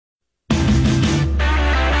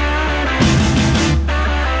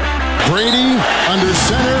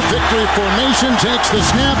victory formation, takes the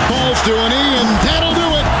snap, falls to an E, and that'll do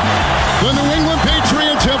it. The New England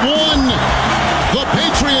Patriots have won. The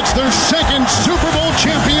Patriots, their second Super Bowl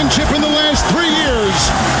championship in the last 3 years.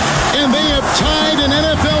 And they have tied an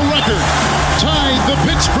NFL record. Tied the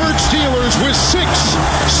Pittsburgh Steelers with 6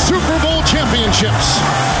 Super Bowl championships.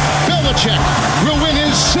 Belichick will win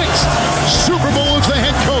his 6th Super Bowl as the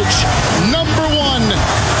head coach. Number 1,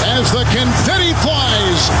 as the confetti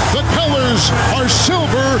flies, the colors are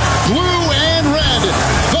silver, blue, and red.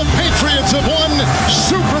 The Patriots have won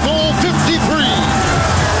Super Bowl 53.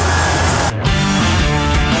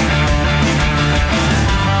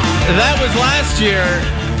 That was last year,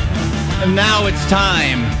 and now it's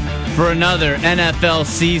time for another NFL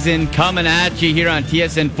season coming at you here on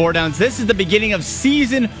TSN 4 Downs. This is the beginning of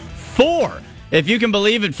season 4. If you can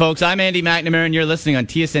believe it, folks, I'm Andy McNamara, and you're listening on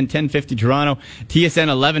TSN 1050 Toronto, TSN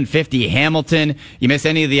 1150 Hamilton. You miss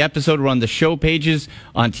any of the episode, we're on the show pages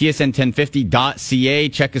on tsn1050.ca.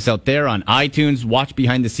 Check us out there on iTunes. Watch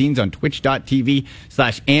behind the scenes on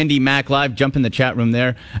twitch.tv/AndyMacLive. Jump in the chat room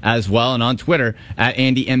there as well, and on Twitter at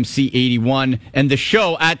AndyMC81, and the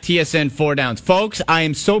show at TSN 4 Downs. Folks, I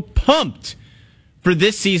am so pumped for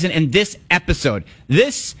this season and this episode.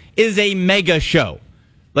 This is a mega show.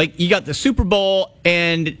 Like, you got the Super Bowl,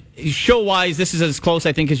 and show-wise, this is as close,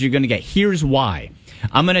 I think, as you're going to get. Here's why.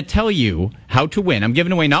 I'm going to tell you how to win. I'm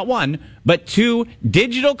giving away not 1, but 2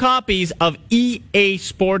 digital copies of EA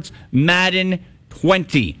Sports Madden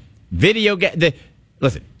 20.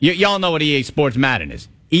 Listen, y'all know what EA Sports Madden is.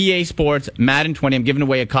 EA Sports Madden 20. I'm giving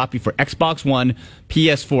away a copy for Xbox One,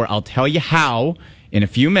 PS4. I'll tell you how in a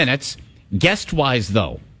few minutes. Guest-wise,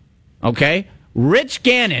 though, okay? Rich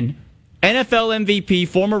Gannon, NFL MVP,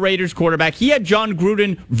 former Raiders quarterback. He had John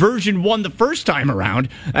Gruden version 1 the first time around,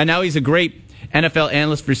 and now he's a great NFL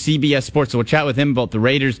analyst for CBS Sports. So we'll chat with him about the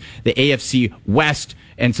Raiders, the AFC West,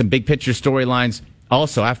 and some big picture storylines.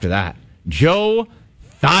 Also, after that, Joe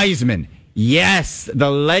Theismann. Yes,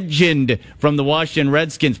 the legend from the Washington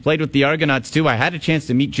Redskins. Played with the Argonauts, too. I had a chance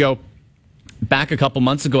to meet Joe back a couple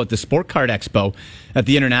months ago at the Sport Card Expo at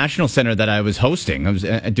the International Center that I was hosting. I was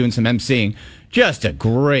doing some emceeing. Just a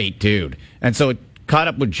great dude. And so caught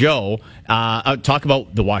up with Joe, talk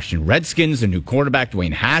about the Washington Redskins, the new quarterback,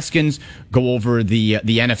 Dwayne Haskins, go over the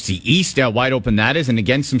NFC East, how wide open that is, and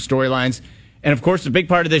again, some storylines. And, of course, the big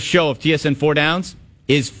part of this show of TSN 4 Downs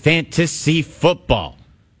is fantasy football.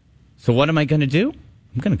 So what am I going to do?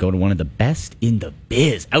 I'm going to go to one of the best in the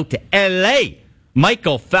biz, out to L.A.,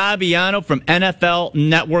 Michael Fabiano from NFL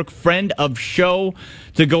Network, friend of show,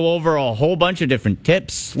 to go over a whole bunch of different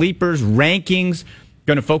tips, sleepers, rankings.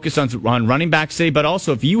 Going to focus on running back city, but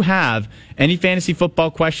also if you have any fantasy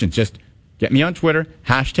football questions, just get me on Twitter,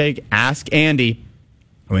 #AskAndy.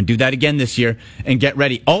 I'm going to do that again this year, and get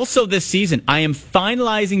ready. Also this season, I am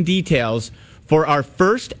finalizing details for our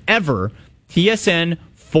first ever TSN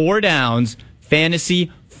 4 Downs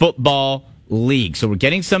Fantasy Football League. So we're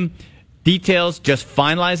getting some details, just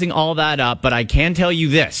finalizing all that up, but I can tell you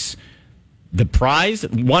this. The prize,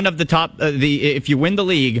 one of the top, if you win the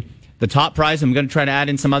league, the top prize, I'm going to try to add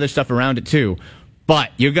in some other stuff around it too,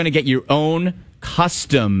 but you're going to get your own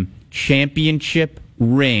custom championship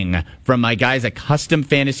ring from my guys at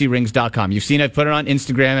CustomFantasyRings.com. You've seen I've put it on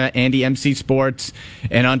Instagram at AndyMCSports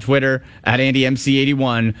and on Twitter at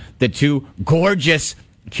AndyMC81, the 2 gorgeous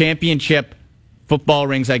championship football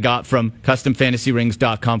rings I got from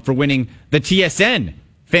CustomFantasyRings.com for winning the TSN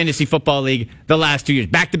Fantasy Football League the last 2 years.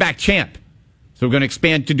 Back-to-back champ. So we're going to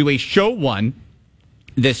expand to do a show one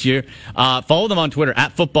this year. Follow them on Twitter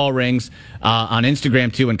at Football Rings, on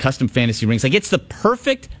Instagram too, and Custom Fantasy Rings. Like, it's the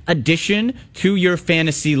perfect addition to your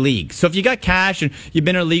fantasy league. So if you got cash and you've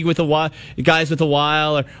been in a league with guys with a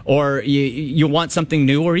while, or you want something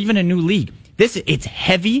new, or even a new league, it's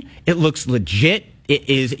heavy. It looks legit. It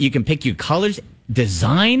is. You can pick your colors.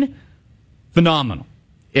 Design, phenomenal.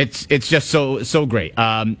 It's just so great.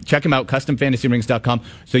 Check them out, CustomFantasyRings.com.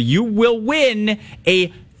 So you will win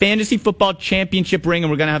a fantasy football championship ring,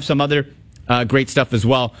 and we're going to have some other great stuff as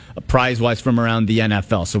well, prize-wise from around the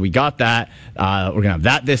NFL. So we got that. We're going to have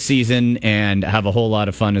that this season and have a whole lot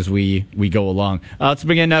of fun as we go along. Let's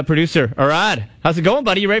bring in producer Arad. How's it going,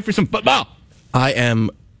 buddy? You ready for some football? I am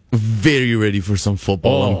very ready for some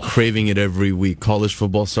football. I'm craving it every week. College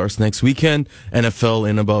football starts next weekend. NFL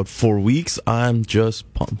in about 4 weeks. I'm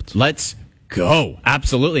just pumped. Let's go.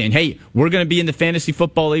 Absolutely. And hey, we're going to be in the Fantasy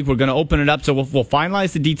Football League. We're going to open it up, so we'll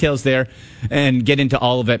finalize the details there and get into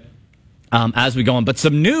all of it as we go on. But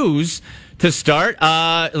some news to start.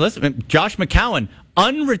 Listen, Josh McCown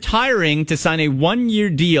unretiring to sign a 1-year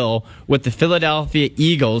deal with the Philadelphia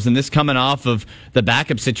Eagles, and this coming off of the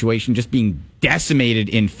backup situation just being decimated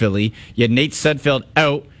in Philly. You had Nate Sudfeld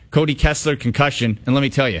out, Cody Kessler concussion, and let me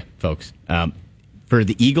tell you, folks, for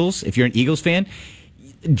the Eagles, if you're an Eagles fan,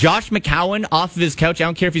 Josh McCown off of his couch, I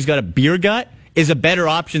don't care if he's got a beer gut, is a better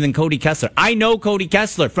option than Cody Kessler. I know Cody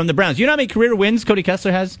Kessler from the Browns. You know how many career wins Cody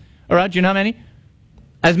Kessler has? All right, do you know how many?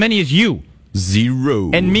 As many as you.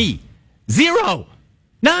 0. And me. 0.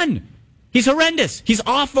 None. He's horrendous. He's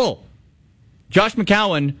awful. Josh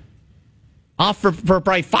McCown, off for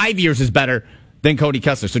probably 5 years, is better than Cody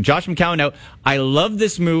Kessler. So Josh McCown out. I love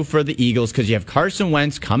this move for the Eagles because you have Carson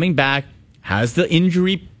Wentz coming back, has the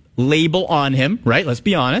injury label on him, right? Let's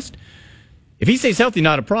be honest. If he stays healthy,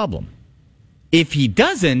 not a problem. If he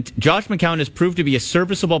doesn't, Josh McCown has proved to be a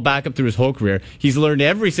serviceable backup through his whole career. He's learned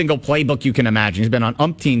every single playbook you can imagine. He's been on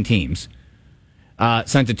umpteen teams.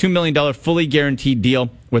 Signed a $2 million fully guaranteed deal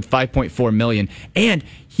with $5.4 million. And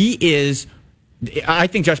he is, I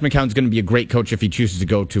think Josh McCown's going to be a great coach if he chooses to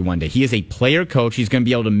go to one day. He is a player coach. He's going to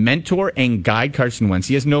be able to mentor and guide Carson Wentz.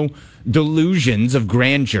 He has no delusions of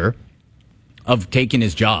grandeur of taking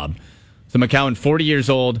his job. So McCown, 40 years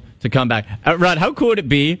old, to come back. Rod, how cool would it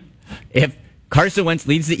be if Carson Wentz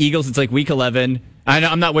leads the Eagles? It's like week 11.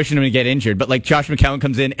 I'm not wishing him to get injured, but like Josh McCown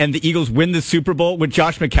comes in and the Eagles win the Super Bowl with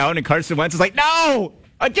Josh McCown, and Carson Wentz is like, no,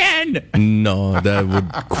 again. No, that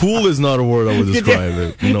would, cool is not a word I would describe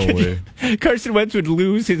it. No way. Carson Wentz would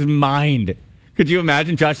lose his mind. Could you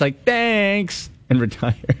imagine Josh like, thanks, and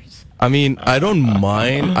retires? I mean, I don't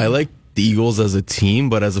mind. I like the Eagles as a team,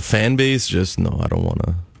 but as a fan base, just no, I don't want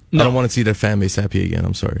to. No. I don't want to see that fan base happy again.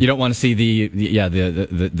 I'm sorry. You don't want to see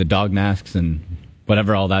the dog masks and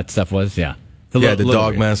whatever all that stuff was. Yeah. The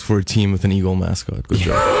dog mask for a team with an Eagle mascot. Good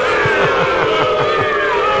job.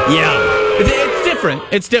 Yeah. It's different.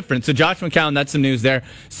 It's different. So Josh McCown, that's some news there,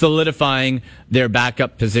 solidifying their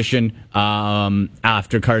backup position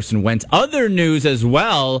after Carson Wentz. Other news as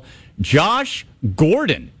well, Josh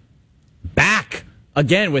Gordon back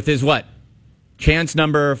again with his chance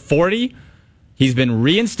number 40. He's been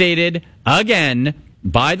reinstated again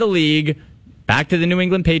by the league. Back to the New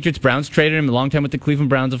England Patriots. Browns traded him a long time with the Cleveland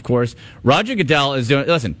Browns, of course. Roger Goodell is doing...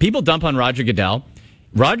 Listen, people dump on Roger Goodell.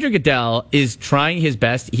 Roger Goodell is trying his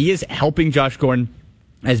best. He is helping Josh Gordon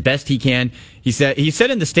as best he can. He said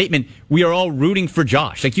in the statement, we are all rooting for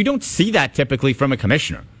Josh. Like, you don't see that typically from a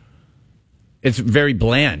commissioner. It's very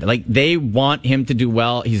bland. Like, they want him to do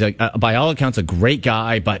well. He's, by all accounts, a great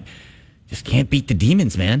guy, but just can't beat the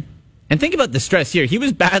demons, man. And think about the stress here. He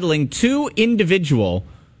was battling 2 individual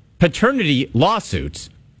paternity lawsuits,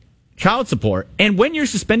 child support, and when you're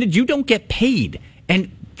suspended, you don't get paid.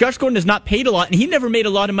 And Josh Gordon is not paid a lot, and he never made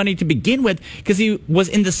a lot of money to begin with because he was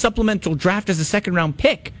in the supplemental draft as a second-round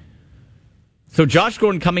pick. So Josh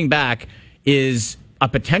Gordon coming back is a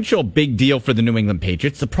potential big deal for the New England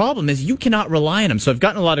Patriots. The problem is you cannot rely on him. So I've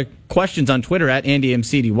gotten a lot of questions on Twitter at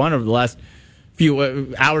AndyMCD1 over the last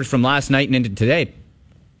few hours from last night and into today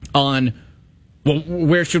on, well,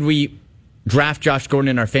 where should we draft Josh Gordon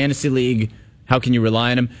in our fantasy league? How can you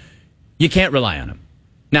rely on him? You can't rely on him.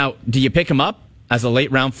 Now, do you pick him up as a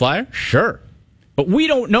late round flyer? Sure. But we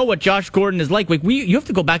don't know what Josh Gordon is like. You have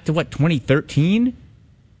to go back to 2013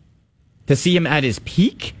 to see him at his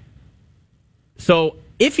peak? So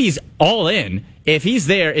if he's all in, if he's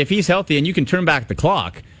there, if he's healthy and you can turn back the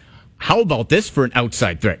clock, how about this for an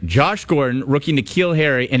outside threat? Josh Gordon, rookie N'Keal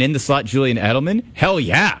Harry, and in the slot Julian Edelman? Hell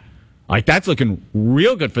yeah. Like, that's looking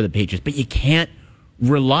real good for the Patriots, but you can't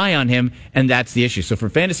rely on him, and that's the issue. So for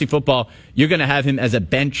fantasy football, you're going to have him as a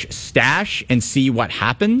bench stash and see what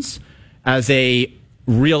happens as a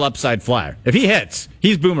real upside flyer. If he hits,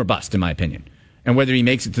 he's boom or bust, in my opinion. And whether he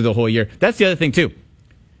makes it through the whole year, that's the other thing, too.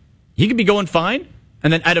 He could be going fine,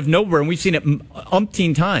 and then out of nowhere, and we've seen it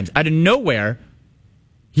umpteen times, out of nowhere,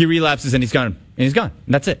 he relapses and he's gone. And he's gone.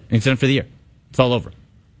 And that's it. And he's done for the year. It's all over.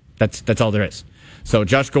 That's all there is. So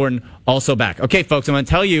Josh Gordon also back. Okay, folks, I'm going to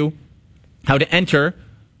tell you how to enter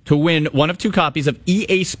to win one of 2 copies of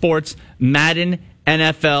EA Sports Madden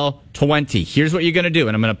NFL 20. Here's what you're going to do.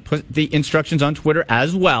 And I'm going to put the instructions on Twitter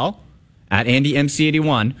as well, at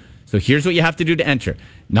AndyMC81. So here's what you have to do to enter.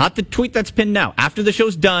 Not the tweet that's pinned now. After the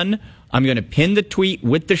show's done, I'm going to pin the tweet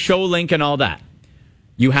with the show link and all that.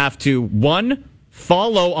 You have to, 1,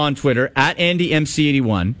 follow on Twitter at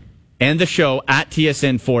AndyMC81 and the show at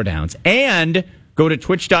TSN4Downs. And go to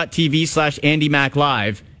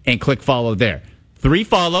twitch.tv/AndyMacLive and click follow there. 3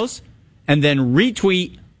 follows, and then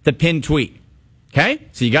retweet the pinned tweet. Okay?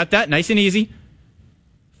 So you got that? Nice and easy.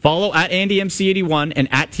 Follow at AndyMC81 and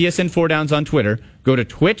at TSN4Downs on Twitter. Go to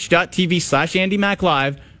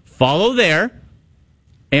twitch.tv/AndyMacLive. Follow there.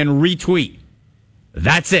 and retweet.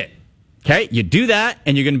 That's it. Okay, you do that,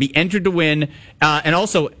 and you're going to be entered to win. And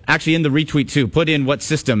also, actually, in the retweet, too, put in what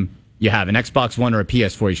system you have, an Xbox One or a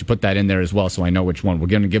PS4. You should put that in there as well so I know which one. We're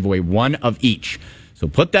going to give away one of each. So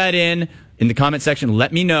put that in the comment section.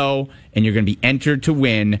 Let me know, and you're going to be entered to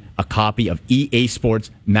win a copy of EA Sports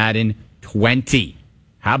Madden 20.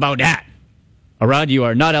 How about that? Arad, you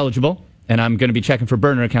are not eligible, and I'm going to be checking for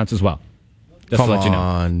burner accounts as well. Just to let you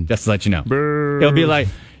know. Just to let you know. It'll be like,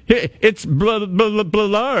 hey, it's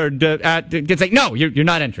Blard at... It's like, no, you're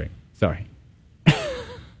not entering. Sorry.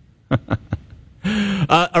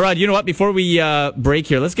 Arad, you know what? Before we break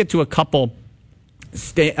here, let's get to a couple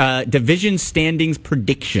division standings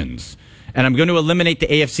predictions. And I'm going to eliminate the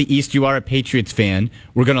AFC East. You are a Patriots fan.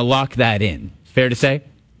 We're going to lock that in. Fair to say?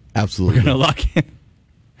 Absolutely. We're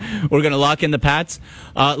going to lock in the Pats.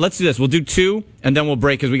 Let's do this. We'll do two, and then we'll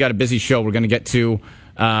break because we got a busy show. We're going to get to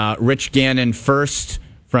Rich Gannon first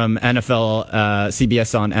from NFL,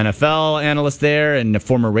 CBS on NFL analyst there, and the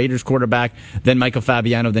former Raiders quarterback, then Michael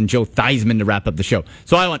Fabiano, then Joe Theismann to wrap up the show.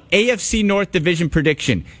 So I want AFC North Division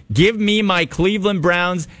prediction. Give me my Cleveland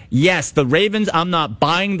Browns. Yes, the Ravens, I'm not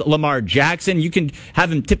buying Lamar Jackson. You can have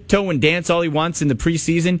him tiptoe and dance all he wants in the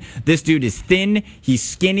preseason. This dude is thin, he's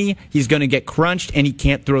skinny, he's going to get crunched, and he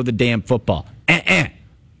can't throw the damn football.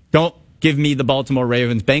 Don't give me the Baltimore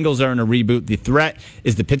Ravens. Bengals are in a reboot. The threat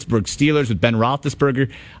is the Pittsburgh Steelers with Ben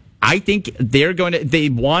Roethlisberger. I think they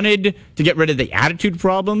wanted to get rid of the attitude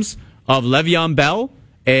problems of Le'Veon Bell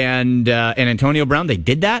and Antonio Brown. They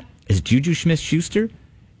did that. Is Juju Smith-Schuster,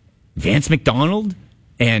 Vance McDonald,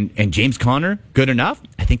 and James Conner good enough?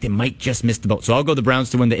 I think they might just miss the boat. So I'll go the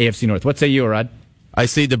Browns to win the AFC North. What say you, Arad? I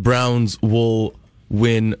say the Browns will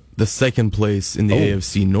win the second place in the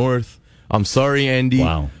AFC North. I'm sorry, Andy.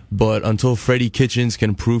 Wow. But until Freddie Kitchens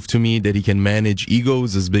can prove to me that he can manage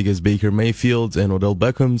egos as big as Baker Mayfield's and Odell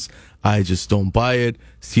Beckham's, I just don't buy it.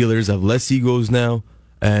 Steelers have less egos now,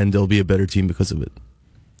 and they'll be a better team because of it.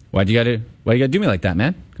 Why you gotta do me like that,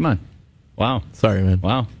 man? Come on. Wow. Sorry, man.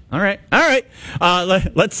 Wow. All right.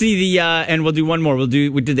 Let's see and we'll do one more. We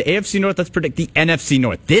did the AFC North. Let's predict the NFC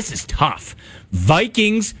North. This is tough.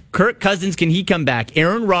 Vikings, Kirk Cousins, can he come back?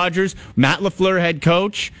 Aaron Rodgers, Matt LaFleur head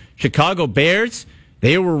coach, Chicago Bears.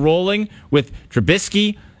 They were rolling with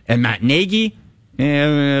Trubisky and Matt Nagy,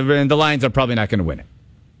 and the Lions are probably not going to win it.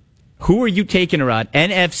 Who are you taking, Arad?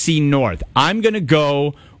 NFC North. I'm going to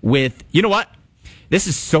go with, you know what? This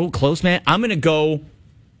is so close, man. I'm going to go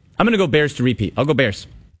Bears to repeat. I'll go Bears.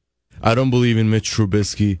 I don't believe in Mitch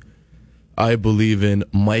Trubisky. I believe in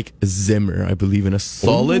Mike Zimmer. I believe in a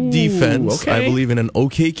solid defense. Okay. I believe in an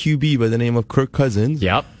okay QB by the name of Kirk Cousins.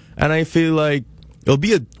 Yep. And I feel like it'll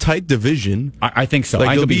be a tight division. I think so. Like,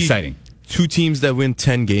 I think it'll be be exciting. 2 teams that win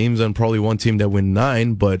 10 games and probably 1 team that win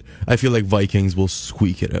 9, but I feel like Vikings will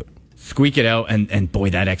squeak it out. And boy,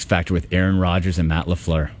 that X factor with Aaron Rodgers and Matt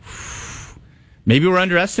LaFleur. Maybe we're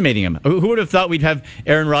underestimating him. Who would have thought we'd have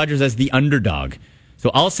Aaron Rodgers as the underdog? So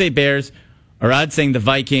I'll say Bears. Arad saying the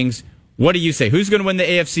Vikings. What do you say? Who's going to win the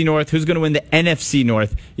AFC North? Who's going to win the NFC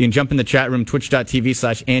North? You can jump in the chat room,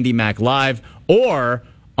 twitch.tv/AndyMacLive, or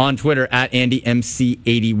on Twitter at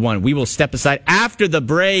AndyMC81. We will step aside after the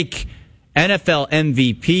break. NFL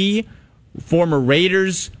MVP, former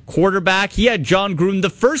Raiders quarterback. He had John Gruden the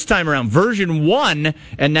first time around, version 1,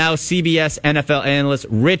 and now CBS NFL analyst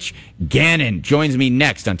Rich Gannon joins me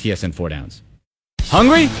next on TSN 4 Downs.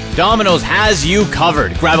 Hungry? Domino's has you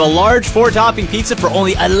covered. Grab a large 4-topping pizza for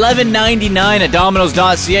only $11.99 at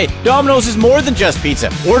Domino's.ca. Domino's is more than just pizza.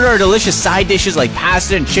 Order our delicious side dishes like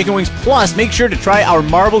pasta and chicken wings. Plus, make sure to try our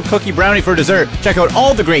marbled cookie brownie for dessert. Check out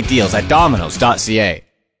all the great deals at Domino's.ca.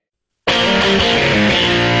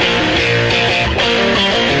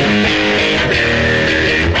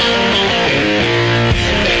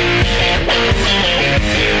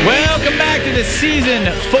 Welcome back to the Season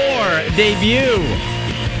 4 debut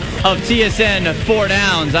of TSN 4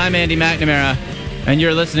 Downs. I'm Andy McNamara, and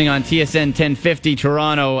you're listening on TSN 1050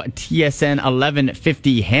 Toronto, TSN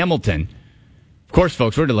 1150 Hamilton. Of course,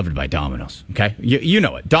 folks, we're delivered by Domino's, okay? You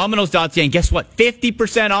know it. Domino's.ca, and guess what?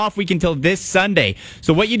 50% off week until this Sunday.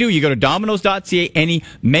 So what you do, you go to Domino's.ca, any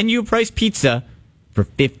menu price pizza for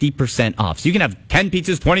 50% off. So you can have 10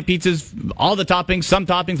 pizzas, 20 pizzas, all the toppings, some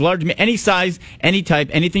toppings, large, any size, any type,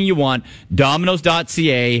 anything you want.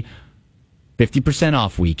 Domino's.ca, 50%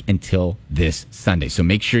 off week until this Sunday. So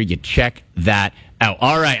make sure you check that out.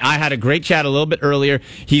 All right, I had a great chat a little bit earlier.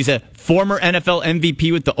 He's a former NFL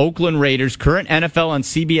MVP with the Oakland Raiders, current NFL on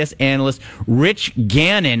CBS analyst Rich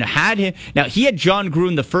Gannon. Now, he had John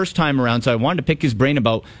Gruden the first time around, so I wanted to pick his brain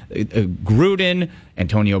about Gruden,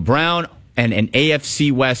 Antonio Brown, and an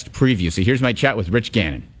AFC West preview. So here's my chat with Rich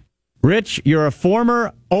Gannon. Rich, you're a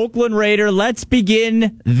former Oakland Raider. Let's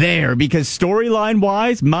begin there, because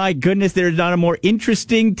storyline-wise, my goodness, there's not a more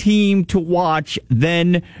interesting team to watch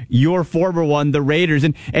than your former one, the Raiders.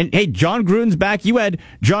 And hey, John Gruden's back. You had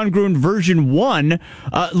John Gruden version 1.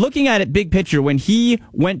 Looking at it big picture, when he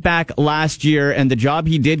went back last year and the job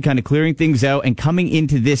he did kind of clearing things out and coming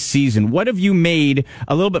into this season, what have you made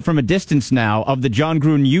a little bit from a distance now of the John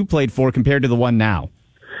Gruden you played for compared to the one now?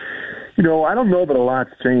 I don't know that a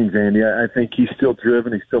lot's changed, Andy. I think he's still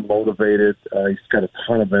driven. He's still motivated. He's got a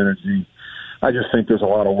ton of energy. I just think there's a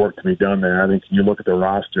lot of work to be done there. I think when you look at the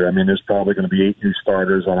roster, I mean, there's probably going to be 8 new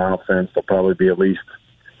starters on offense. There'll probably be at least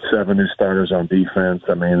 7 new starters on defense.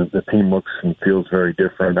 I mean, the team looks and feels very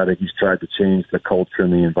different. I think he's tried to change the culture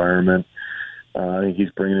and the environment. I think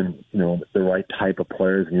he's bringing in, the right type of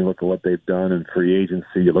players. And you look at what they've done in free agency.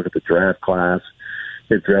 You look at the draft class.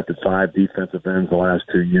 They've drafted 5 defensive ends the last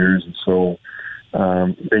 2 years, and so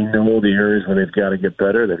they know the areas where they've got to get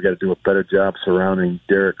better. They've got to do a better job surrounding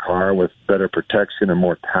Derek Carr with better protection and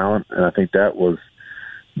more talent, and I think that was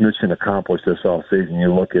mission accomplished this offseason.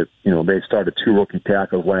 You look at, they started 2 rookie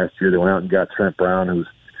tackles last year. They went out and got Trent Brown, who's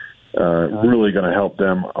really going to help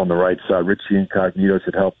them on the right side. Richie Incognito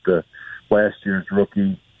should help the last year's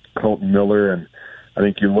rookie, Colton Miller, and I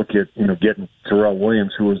think you look at, getting Terrell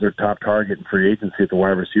Williams, who was their top target in free agency at the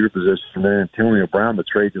wide receiver position, and then Antonio Brown. The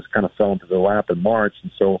trade just kind of fell into their lap in March.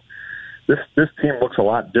 And so this team looks a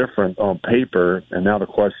lot different on paper, and now the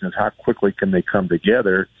question is how quickly can they come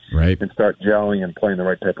together and start gelling and playing the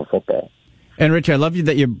right type of football. And Rich, I love you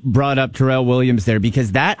that you brought up Terrell Williams there,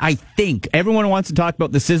 because that, I think, everyone wants to talk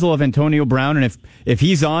about the sizzle of Antonio Brown, and if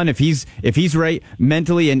he's on, if he's right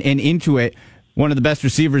mentally and into it, one of the best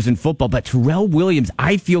receivers in football. But Terrell Williams,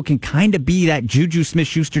 I feel, can kind of be that Juju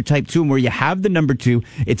Smith-Schuster type too, where you have the number 2,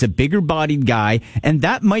 it's a bigger-bodied guy, and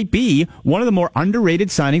that might be one of the more underrated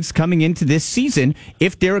signings coming into this season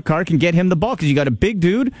if Derek Carr can get him the ball, because you got a big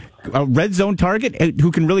dude, a red zone target,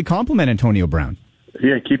 who can really complement Antonio Brown.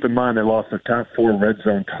 Yeah, keep in mind they lost their top 4 red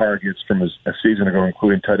zone targets from a season ago,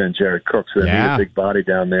 including tight end Jared Cook. So they need a big body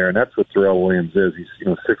down there, and that's what Terrell Williams is. He's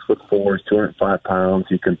 6'4", he's 205 pounds.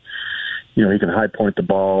 He can high point the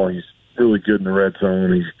ball. He's really good in the red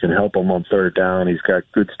zone. He can help them on third down. He's got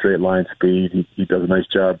good straight line speed. He does a nice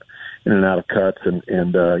job in and out of cuts. And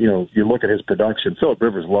you look at his production. Phillip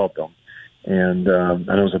Rivers loved him. And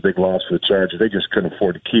I know it was a big loss for the Chargers. They just couldn't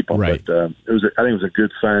afford to keep him. Right. But I think it was a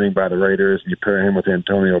good signing by the Raiders. You pair him with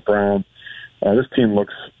Antonio Brown. This team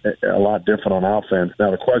looks a lot different on offense.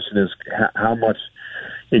 Now the question is how much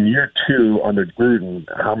in year 2 under Gruden,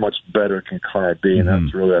 how much better can Carr be? And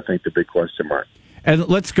that's really, I think, the big question mark. And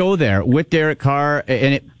let's go there with Derek Carr,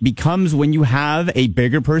 and it becomes when you have a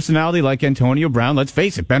bigger personality like Antonio Brown. Let's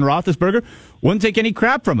face it, Ben Roethlisberger wouldn't take any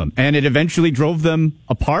crap from him, and it eventually drove them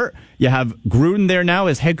apart. You have Gruden there now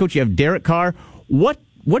as head coach. You have Derek Carr. What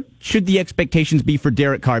should the expectations be for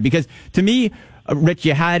Derek Carr? Because to me, Rich,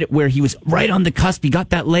 you had where he was right on the cusp. He got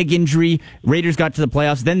that leg injury. Raiders got to the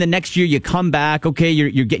playoffs. Then the next year you come back. Okay,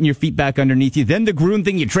 you're getting your feet back underneath you. Then the Gruden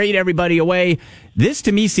thing, you trade everybody away. This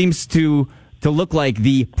to me seems to look like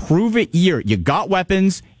the prove it year. You got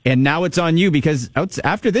weapons, and now it's on you, because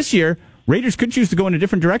after this year, Raiders could choose to go in a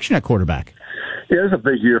different direction at quarterback. Yeah, it's a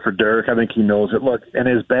big year for Derek. I think he knows it. Look, and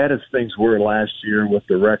as bad as things were last year with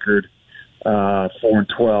the record,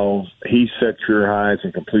 4-12, he set career highs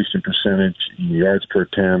in completion percentage, yards per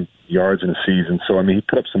attempt, yards in a season. So, I mean, he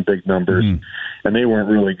put up some big numbers, and they weren't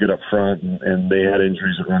really good up front, and they had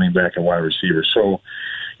injuries at running back and wide receiver. So,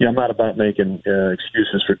 yeah, I'm not about making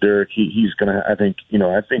excuses for Derek. He's going to, I think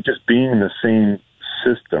just being in the same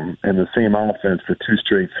system and the same offense for 2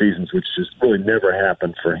 straight seasons, which just really never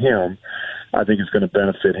happened for him, I think it's going to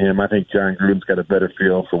benefit him. I think John Gruden's got a better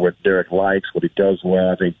feel for what Derek likes, what he does well.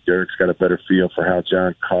 I think Derek's got a better feel for how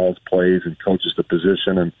John calls plays and coaches the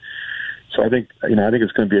position. And so I think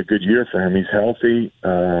it's going to be a good year for him. He's healthy.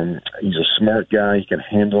 He's a smart guy. He can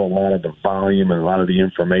handle a lot of the volume and a lot of the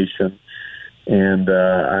information. And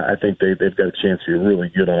I think they've got a chance to be really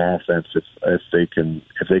good on offense if they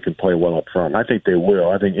can play well up front. I think they will.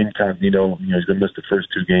 I think Incognito, he's going to miss the first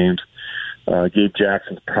 2 games. Gabe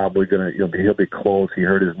Jackson's probably going to, he'll be close. He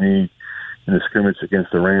hurt his knee in the scrimmage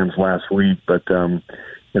against the Rams last week. But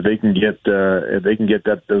if they can get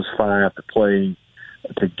those 5 to play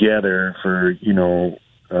together for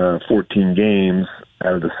 14 games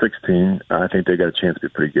out of the 16, I think they got a chance to be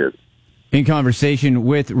pretty good. In conversation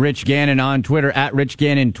with Rich Gannon on Twitter at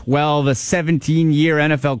RichGannon12, a 17-year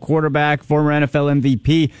NFL quarterback, former NFL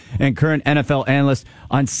MVP, and current NFL analyst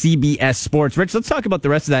on CBS Sports. Rich, let's talk about the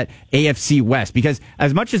rest of that AFC West, because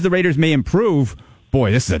as much as the Raiders may improve,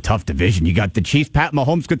 boy, this is a tough division. You got the Chiefs. Pat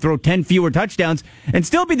Mahomes could throw 10 fewer touchdowns and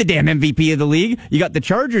still be the damn MVP of the league. You got the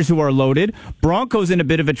Chargers, who are loaded. Broncos in a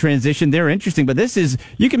bit of a transition. They're interesting, but this is,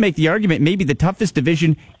 you can make the argument, maybe the toughest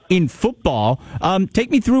division in football.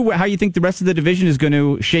 Take me through how you think the rest of the division is going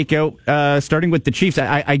to shake out, starting with the Chiefs.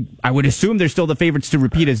 I would assume they're still the favorites to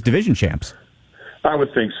repeat as division champs. I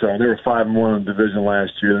would think so. They were 5-1 in the division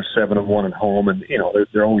last year. They're 7-1 at home, and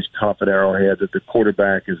they're always tough at Arrowhead. That the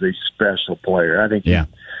quarterback is a special player. I think he's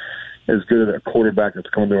as good as a quarterback that's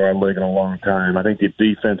come to our league in a long time. I think the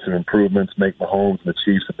defensive improvements make Mahomes and the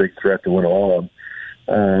Chiefs a big threat to win all of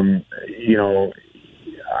them.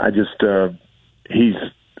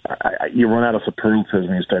 You run out of superlatives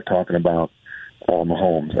when you start talking about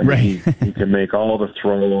Mahomes. I mean, he can make all the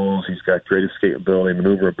throws. He's got great escapability,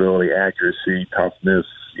 maneuverability, accuracy, toughness,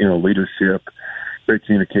 leadership, great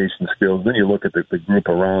communication skills. Then you look at the group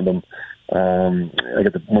around him. I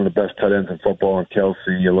got one of the best tight ends in football in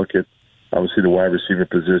Kelsey. You look at, obviously, the wide receiver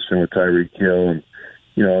position with Tyreek Hill. And,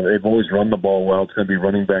 they've always run the ball well. It's going to be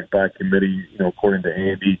running back by committee, according to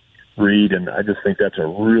Andy Reid, and I just think that's a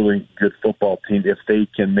really good football team if they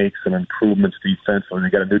can make some improvements defensively. They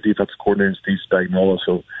got a new defensive coordinator, Steve Spagnuolo,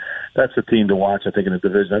 so that's the team to watch, I think, in the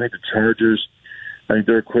division. I think the Chargers,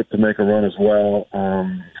 they're equipped to make a run as well.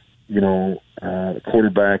 The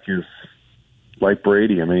quarterback is like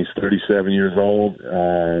Brady. I mean, he's 37 years old.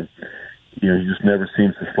 He just never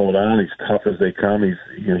seems to slow down. He's tough as they come.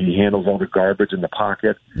 He handles all the garbage in the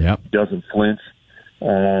pocket. Yep. He doesn't flinch.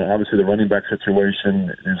 Obviously, the running back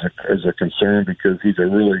situation is a concern because he's a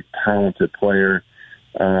really talented player,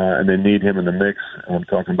 and they need him in the mix. I'm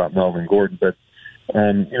talking about Melvin Gordon. But,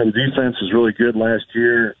 the defense was really good last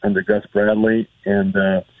year under Gus Bradley. And,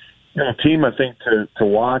 a team, I think, to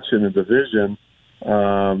watch in the division,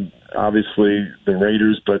 obviously the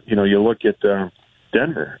Raiders. But, you look at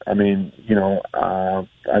Denver. I mean, I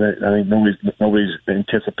think nobody's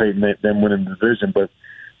anticipating them winning the division, but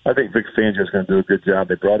I think Vic Fangio is going to do a good job.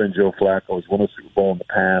 They brought in Joe Flacco, who's won a Super Bowl in the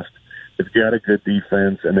past. They've got a good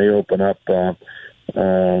defense, and they open up to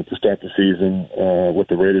start the season with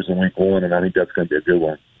the Raiders in Week 1, and I think that's going to be a good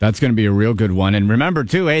one. That's going to be a real good one. And remember,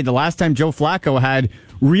 too, the last time Joe Flacco had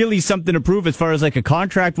really something to prove as far as like a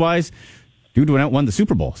contract-wise, dude went out and won the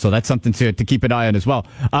Super Bowl. So that's something to keep an eye on as well.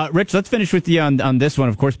 Rich, let's finish with you on this one.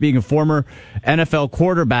 Of course, being a former NFL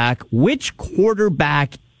quarterback, which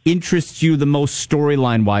quarterback interests you the most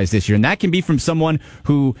storyline-wise this year? And that can be from someone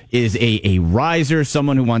who is a riser,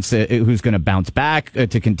 someone who's going to bounce back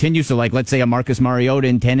to continue. So, like, let's say a Marcus Mariota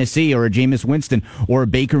in Tennessee, or a Jameis Winston, or a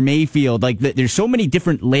Baker Mayfield. Like, there's so many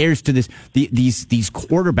different layers to these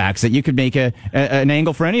quarterbacks that you could make an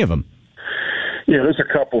angle for any of them. Yeah, there's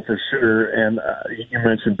a couple for sure. And you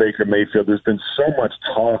mentioned Baker Mayfield. There's been so much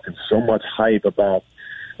talk and so much hype about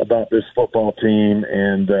this football team,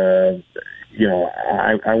 and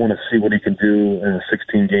I want to see what he can do in a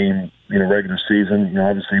 16-game, regular season.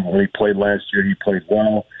 Obviously, when he played last year, he played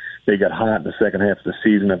well. They got hot in the second half of the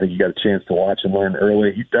season. I think you got a chance to watch and learn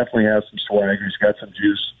early. He definitely has some swagger. He's got some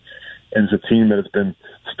juice. And it's a team that has been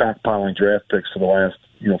stockpiling draft picks for the last,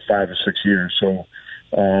 5 or 6 years. So,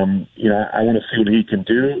 I want to see what he can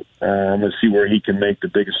do. I'm going to see where he can make the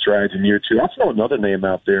biggest strides in year 2. I'll throw another name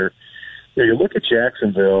out there. You look at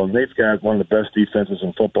Jacksonville, and they've got one of the best defenses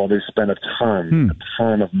in football. They've spent a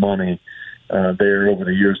ton of money there over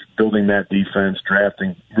the years building that defense,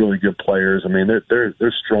 drafting really good players. I mean,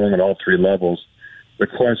 they're strong at all 3 levels. The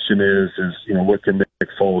question is what can Nick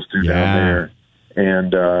Foles do down there?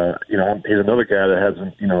 And he's another guy that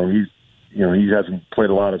hasn't, he hasn't played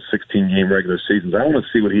a lot of 16-game regular seasons. I want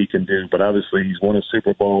to see what he can do, but obviously he's won a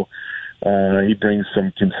Super Bowl. He brings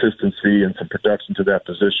some consistency and some production to that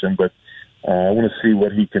position, but I want to see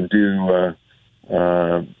what he can do,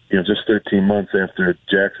 just 13 months after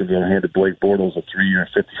Jacksonville handed Blake Bortles a 3-year,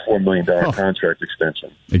 $54 million contract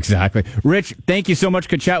extension. Exactly. Rich, thank you so much.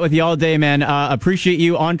 Could chat with you all day, man. Appreciate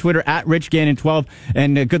you on Twitter at RichGannon12,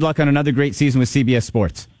 and good luck on another great season with CBS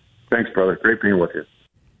Sports. Thanks, brother. Great being with you.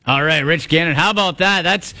 All right, Rich Gannon. How about that?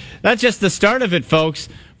 That's just the start of it, folks.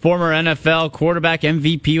 Former NFL quarterback,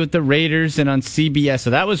 MVP with the Raiders and on CBS. So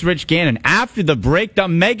that was Rich Gannon. After the break, the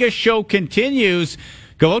mega show continues.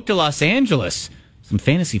 Go out to Los Angeles. Some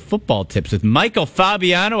fantasy football tips with Michael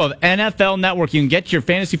Fabiano of NFL Network. You can get your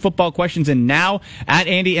fantasy football questions in now at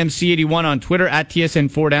AndyMC81 on Twitter, at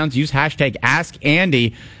TSN4Downs. Use hashtag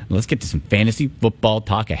AskAndy. Let's get to some fantasy football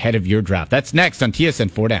talk ahead of your draft. That's next on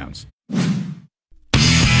TSN4Downs.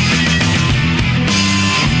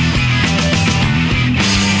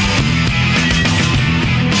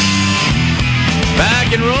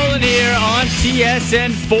 Back and rolling here on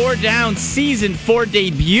TSN 4 Down Season 4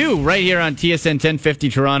 debut right here on TSN 1050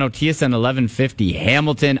 Toronto, TSN 1150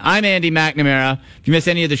 Hamilton. I'm Andy McNamara. If you miss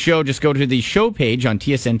any of the show, just go to the show page on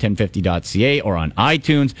tsn1050.ca or on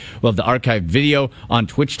iTunes. We'll have the archived video on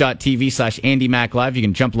twitch.tv/AndyMacLive. You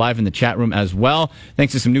can jump live in the chat room as well.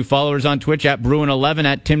 Thanks to some new followers on Twitch at Bruin11,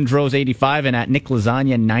 at TimDrose85, and at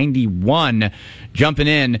NickLasagna91. Jumping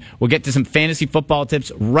in, we'll get to some fantasy football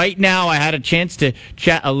tips. Right now, I had a chance to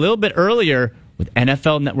chat a little bit earlier with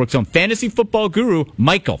NFL Network's own fantasy football guru,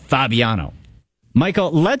 Michael Fabiano.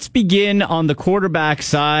 Michael, let's begin on the quarterback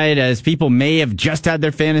side, as people may have just had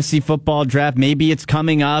their fantasy football draft. Maybe it's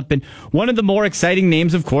coming up. And one of the more exciting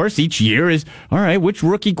names, of course, each year is, all right, which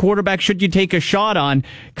rookie quarterback should you take a shot on?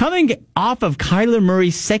 Coming off of Kyler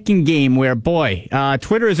Murray's second game where, boy,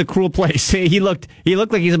 Twitter is a cruel place. He looked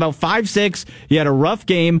like he's about 5'6". He had a rough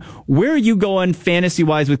game. Where are you going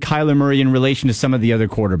fantasy-wise with Kyler Murray in relation to some of the other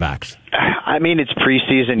quarterbacks? I mean, it's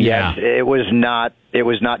preseason. Yeah. Yes, it was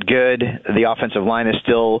not good. The offensive line is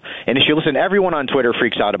still an issue. Listen, everyone on Twitter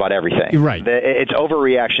freaks out about everything. Right. It's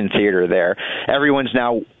overreaction theater there. Everyone's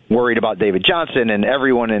now worried about David Johnson, and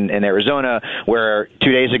everyone in Arizona, where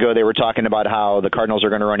 2 days ago they were talking about how the Cardinals are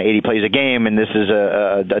going to run 80 plays a game, and this is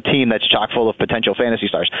a team that's chock full of potential fantasy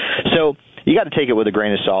stars. So you got to take it with a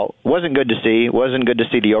grain of salt. Wasn't good to see. Wasn't good to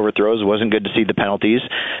see the overthrows. Wasn't good to see the penalties.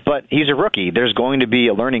 But he's a rookie. There's going to be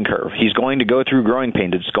a learning curve. He's going to go through growing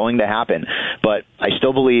pains. It's going to happen. But I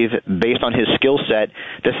still believe, based on his skill set,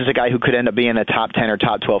 this is a guy who could end up being a top 10 or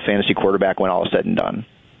top 12 fantasy quarterback when all is said and done.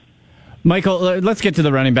 Michael, let's get to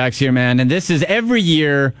the running backs here, man. And this is every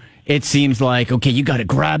year. It seems like, okay, you got to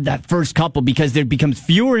grab that first couple because there becomes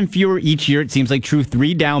fewer and fewer each year. It seems like true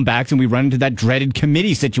 3 down backs, and we run into that dreaded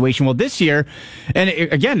committee situation. Well, this year, and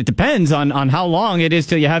again, it depends on how long it is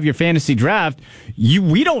till you have your fantasy draft.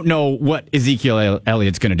 We don't know what Ezekiel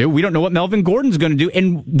Elliott's going to do. We don't know what Melvin Gordon's going to do.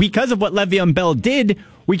 And because of what Le'Veon Bell did,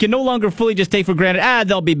 we can no longer fully just take for granted,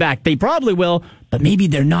 they'll be back. They probably will, but maybe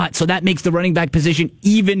they're not. So that makes the running back position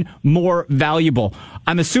even more valuable.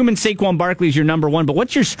 I'm assuming Saquon Barkley is your number one, but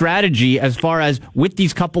what's your strategy as far as with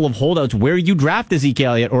these couple of holdouts, where you draft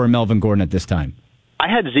Ezekiel Elliott or Melvin Gordon at this time? I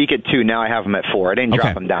had Zeke at 2. Now I have him at 4. I didn't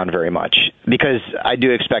drop him down very much because I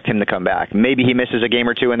do expect him to come back. Maybe he misses a game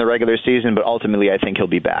or 2 in the regular season, but ultimately I think he'll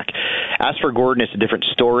be back. As for Gordon, it's a different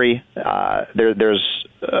story.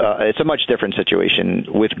 It's a much different situation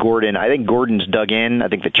with Gordon. I think Gordon's dug in. I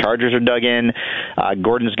think the Chargers are dug in.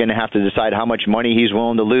 Gordon's going to have to decide how much money he's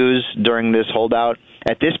willing to lose during this holdout.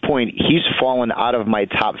 At this point, he's fallen out of my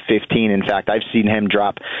top 15. In fact, I've seen him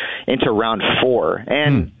drop into round 4.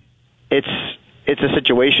 And it's a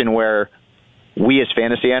situation where we as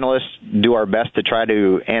fantasy analysts do our best to try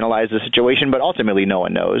to analyze the situation, but ultimately no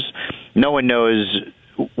one knows. No one knows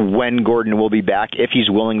when Gordon will be back, if he's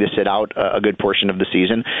willing to sit out a good portion of the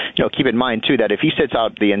season. Keep in mind, too, that if he sits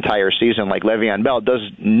out the entire season like Le'Veon Bell, does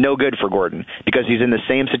no good for Gordon because he's in the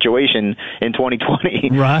same situation in 2020.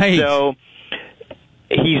 Right. So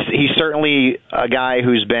he's certainly a guy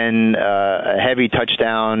who's been a heavy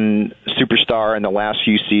touchdown superstar in the last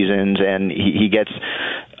few seasons, and he gets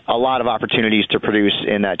a lot of opportunities to produce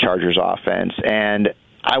in that Chargers offense. And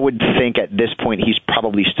I would think at this point he's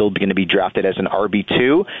probably still going to be drafted as an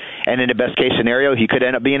RB2, and in a best-case scenario, he could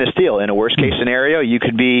end up being a steal. In a worst-case scenario, you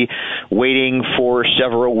could be waiting for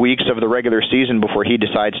several weeks of the regular season before he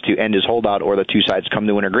decides to end his holdout or the two sides come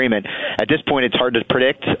to an agreement. At this point, it's hard to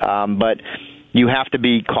predict, but you have to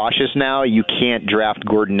be cautious now. You can't draft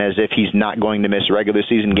Gordon as if he's not going to miss regular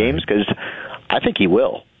season games because I think he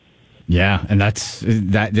will. Yeah, and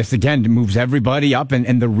that just again moves everybody up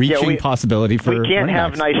and the reaching possibility for we can't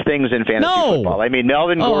have nice things in fantasy football. I mean,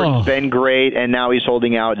 Melvin Gordon's been great, and now he's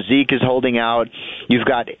holding out. Zeke is holding out. You've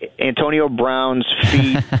got Antonio Brown's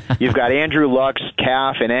feet. You've got Andrew Luck's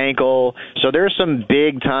calf and ankle. So there's some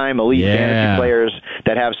big-time elite fantasy players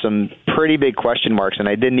that have some pretty big question marks, and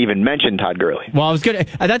I didn't even mention Todd Gurley. Well, I was good.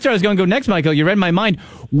 That's where I was going to go next, Michael. You read my mind.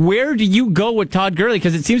 Where do you go with Todd Gurley?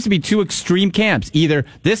 Because it seems to be two extreme camps. Either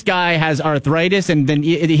this guy has arthritis and then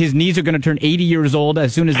his knees are going to turn 80 years old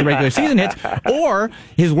as soon as the regular season hits, or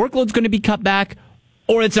his workload's going to be cut back,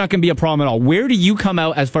 or it's not going to be a problem at all. Where do you come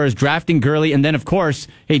out as far as drafting Gurley? And then, of course,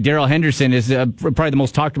 Darrell Henderson is probably the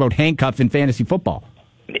most talked about handcuff in fantasy football.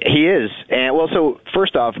 He is. And so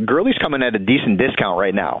first off, Gurley's coming at a decent discount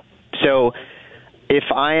right now. So if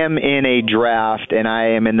I am in a draft and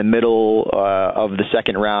I am in the middle of the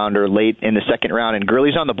second round or late in the second round and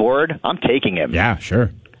Gurley's on the board, I'm taking him. Yeah,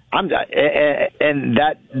 sure. And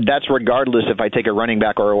that's regardless if I take a running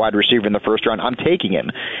back or a wide receiver in the first round. I'm taking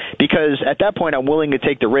him because at that point I'm willing to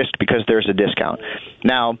take the risk because there's a discount.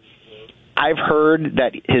 Now, I've heard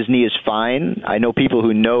that his knee is fine. I know people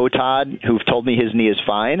who know Todd who've told me his knee is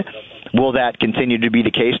fine. Will that continue to be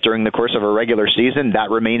the case during the course of a regular season? That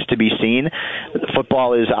remains to be seen.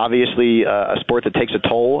 Football is obviously a sport that takes a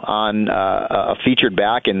toll on a featured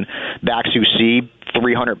back and backs who see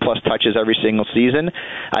 300-plus touches every single season.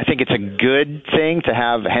 I think it's a good thing to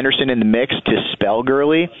have Henderson in the mix to spell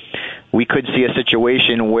Gurley. We could see a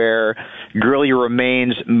situation where Gurley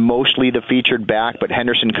remains mostly the featured back, but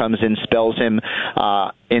Henderson comes in, spells him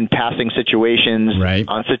in passing situations, right,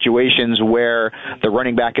 on situations where the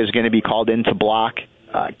running back is going to be called in to block,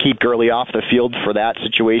 keep Gurley off the field for that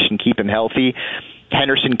situation, keep him healthy.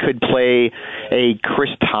 Henderson could play a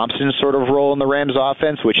Chris Thompson sort of role in the Rams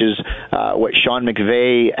offense, which is what Sean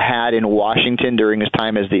McVay had in Washington during his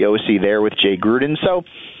time as the OC there with Jay Gruden. So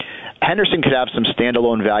Henderson could have some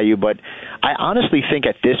standalone value, but I honestly think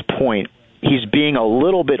at this point he's being a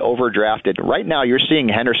little bit overdrafted. Right now, you're seeing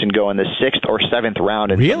Henderson go in the 6th or 7th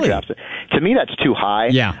round in some drafts. To me, that's too high.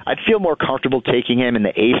 Yeah. I'd feel more comfortable taking him in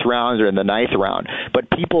the 8th round or in the 9th round. But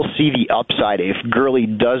people see the upside if Gurley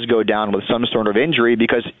does go down with some sort of injury,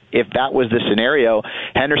 because if that was the scenario,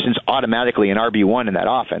 Henderson's automatically an RB1 in that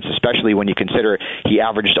offense, especially when you consider he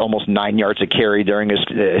averaged almost 9 yards a carry during his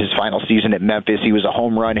final season at Memphis. He was a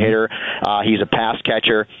home run hitter. He's a pass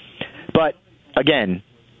catcher. But, again,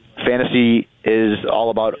 fantasy is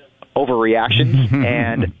all about overreactions,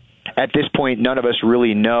 and at this point, none of us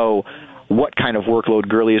really know what kind of workload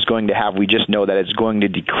Gurley is going to have. We just know that it's going to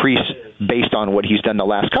decrease based on what he's done the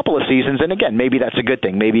last couple of seasons, and again, maybe that's a good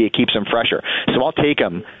thing. Maybe it keeps him fresher. So I'll take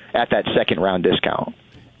him at that second-round discount.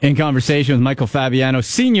 In conversation with Michael Fabiano,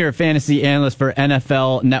 senior fantasy analyst for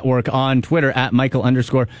NFL Network on Twitter at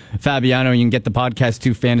Michael_Fabiano. You can get the podcast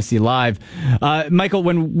to Fantasy Live. Michael,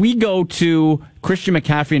 when we go to Christian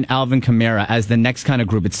McCaffrey and Alvin Kamara as the next kind of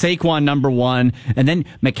group, it's Saquon number one, and then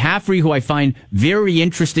McCaffrey, who I find very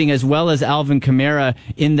interesting, as well as Alvin Kamara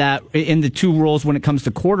in the two roles when it comes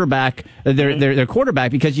to quarterback, their quarterback,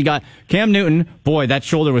 because you got Cam Newton. Boy, that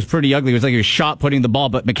shoulder was pretty ugly. It was like he was shot putting the ball,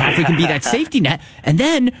 but McCaffrey can be that safety net. And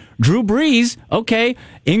then Drew Brees, okay,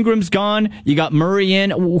 Ingram's gone. You got Murray in.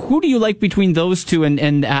 Who do you like between those two,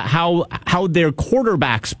 and how their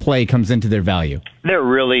quarterbacks play comes into their value? They're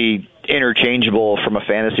really interchangeable from a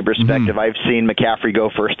fantasy perspective. I've seen McCaffrey go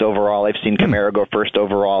first overall. I've seen Kamara go first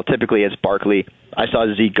overall. Typically, it's Barkley. I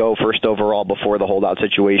saw Zeke go first overall before the holdout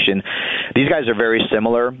situation. These guys are very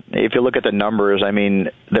similar. If you look at the numbers, I mean,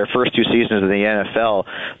 their first 2 seasons in the NFL,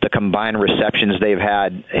 the combined receptions they've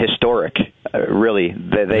had, historic. Really,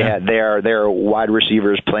 they're wide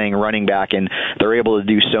receivers playing running back, and they're able to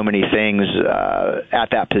do so many things at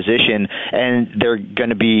that position, and they're going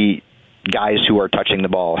to be guys who are touching the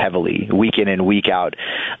ball heavily week in and week out.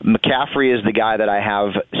 McCaffrey is the guy that I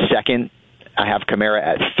have second. I have Kamara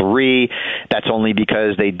at 3. That's only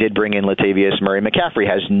because they did bring in Latavius Murray. McCaffrey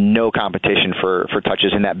has no competition for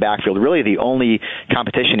touches in that backfield. Really, the only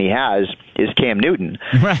competition he has is Cam Newton.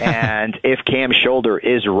 And if Cam's shoulder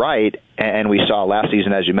is right, and we saw last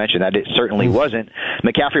season, as you mentioned, that it certainly wasn't,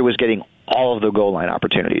 McCaffrey was getting all of the goal line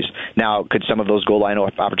opportunities. Now, could some of those goal line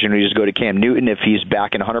opportunities go to Cam Newton if he's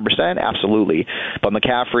back in 100%? Absolutely. But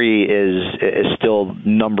McCaffrey is still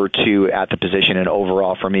number 2 at the position and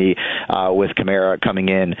overall for me, with Kamara coming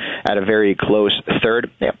in at a very close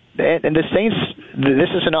third. Yeah. And the Saints, this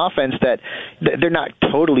is an offense that they're not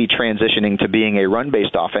totally transitioning to being a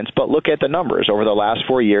run-based offense, but look at the numbers. Over the last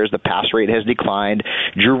 4 years, the pass rate has declined.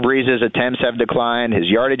 Drew Brees' attempts have declined. His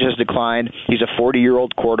yardage has declined. He's a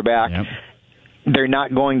 40-year-old quarterback. Yep. They're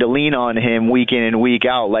not going to lean on him week in and week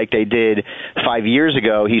out like they did 5 years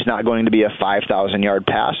ago. He's not going to be a 5,000-yard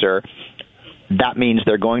passer. That means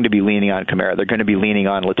they're going to be leaning on Kamara. They're going to be leaning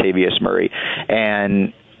on Latavius Murray.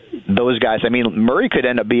 And those guys, I mean, Murray could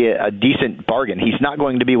end up being a decent bargain. He's not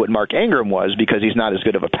going to be what Mark Ingram was because he's not as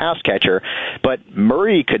good of a pass catcher, but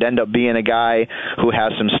Murray could end up being a guy who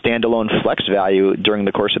has some standalone flex value during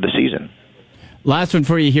the course of the season. Last one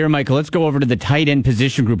for you here, Michael. Let's go over to the tight end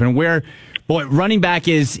position group, and where, boy, running back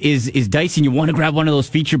is dicey, and you want to grab one of those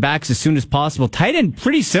feature backs as soon as possible. Tight end,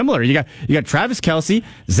 pretty similar. You got Travis Kelce,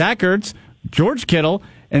 Zach Ertz, George Kittle,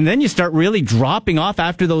 and then you start really dropping off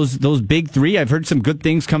after those big 3. I've heard some good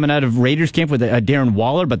things coming out of Raiders camp with Darren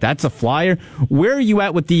Waller, but that's a flyer. Where are you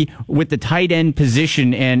at with the tight end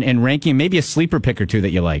position and ranking? Maybe a sleeper pick or two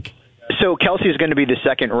that you like? So Kelsey is going to be the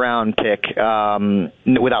second round pick,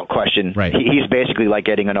 without question. Right. He's basically like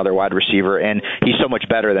getting another wide receiver, and he's so much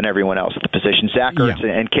better than everyone else at the position. Zach Ertz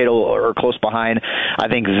and Kittle are close behind. I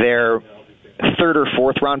think they're third or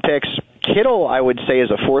fourth round picks. Kittle, I would say,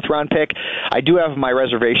 is a fourth round pick. I do have my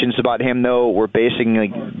reservations about him, though. We're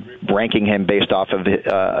basically ranking him based off of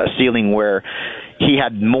a ceiling where he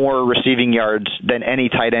had more receiving yards than any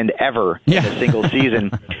tight end ever in a single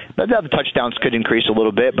season. The touchdowns could increase a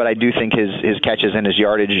little bit, but I do think his catches and his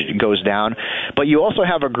yardage goes down. But you also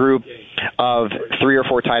have a group of 3 or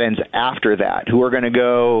 4 tight ends after that who are going to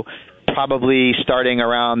go probably starting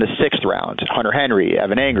around the 6th round. Hunter Henry,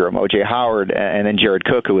 Evan Engram, O.J. Howard, and then Jared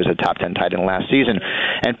Cook, who was a top 10 tight end last season.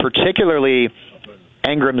 And particularly,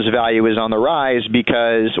 Engram's value is on the rise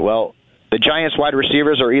because, well, the Giants wide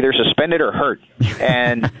receivers are either suspended or hurt.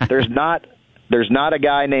 And there's not a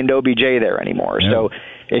guy named OBJ there anymore. Yep. So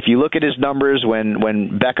if you look at his numbers, when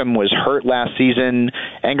Beckham was hurt last season,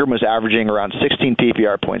 Engram was averaging around 16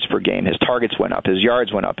 PPR points per game. His targets went up, his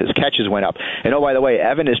yards went up, his catches went up. And oh, by the way,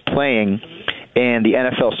 Evan is playing in the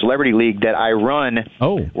NFL Celebrity League that I run.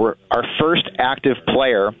 We're our first active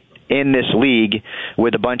player in this league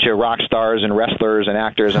with a bunch of rock stars and wrestlers and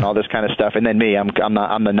actors and all this kind of stuff. And then me, I'm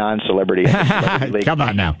the non-celebrity. Come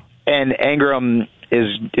on now. And Engram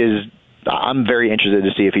is I'm very interested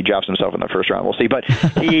to see if he drops himself in the first round. We'll see. But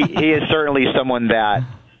he is certainly someone that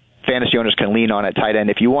fantasy owners can lean on at tight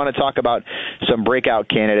end. If you want to talk about some breakout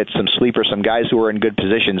candidates, some sleepers, some guys who are in good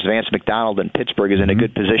positions, Vance McDonald in Pittsburgh is in a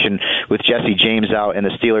good position with Jesse James out, and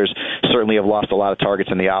the Steelers certainly have lost a lot of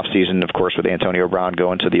targets in the offseason, of course, with Antonio Brown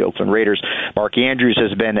going to the Oakland Raiders. Mark Andrews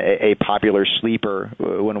has been a popular sleeper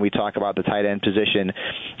when we talk about the tight end position.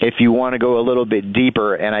 If you want to go a little bit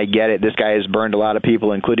deeper, and I get it, this guy has burned a lot of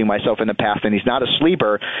people, including myself in the past, and he's not a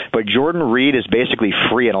sleeper, but Jordan Reed is basically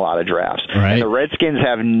free in a lot of drafts. Right. And the Redskins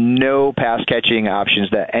have no pass-catching options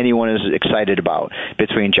that anyone is excited about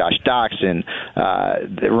between Josh Doxson.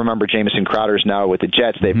 Remember, Jamison Crowder's now with the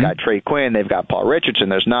Jets. They've got Trey Quinn. They've got Paul Richardson.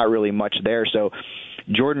 There's not really much there. So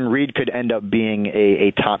Jordan Reed could end up being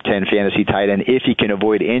a top 10 fantasy tight end if he can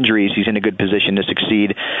avoid injuries. He's in a good position to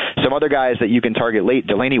succeed. Some other guys that you can target late,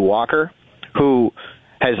 Delaney Walker, who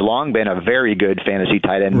has long been a very good fantasy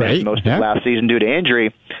tight end, missed most of last season due to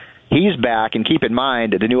injury. He's back, and keep in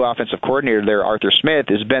mind, the new offensive coordinator there, Arthur Smith,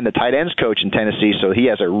 has been the tight ends coach in Tennessee, so he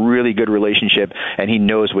has a really good relationship, and he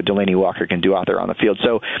knows what Delaney Walker can do out there on the field.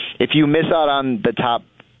 So if you miss out on the top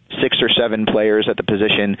 6 or 7 players at the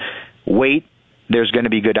position, wait. There's going to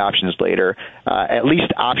be good options later, at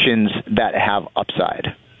least options that have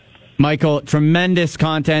upside. Michael, tremendous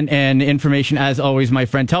content and information as always, my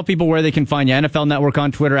friend. Tell people where they can find you. NFL Network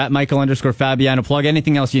on Twitter, at Michael_Fabiano. Plug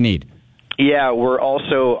anything else you need. Yeah, we're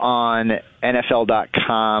also on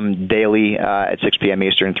NFL.com daily at 6 p.m.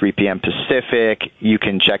 Eastern, 3 p.m. Pacific. You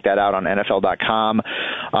can check that out on NFL.com.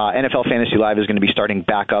 NFL Fantasy Live is going to be starting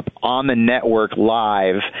back up on the network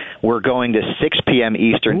live. We're going to 6 p.m.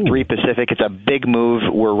 Eastern, 3 Pacific. It's a big move.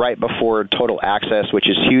 We're right before Total Access, which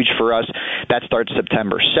is huge for us. That starts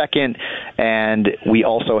September 2nd. And we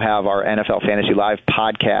also have our NFL Fantasy Live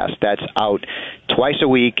podcast that's out twice a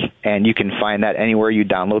week, and you can find that anywhere you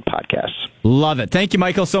download podcasts. Love it. Thank you,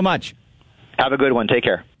 Michael, so much. Have a good one. Take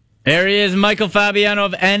care. There he is, Michael Fabiano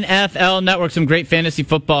of NFL Network. Some great fantasy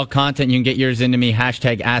football content. You can get yours into me.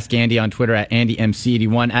 Hashtag Ask Andy on Twitter at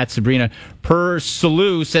AndyMC81. At Sabrina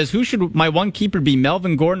Pursalou says, who should my one keeper be,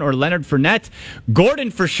 Melvin Gordon or Leonard Fournette?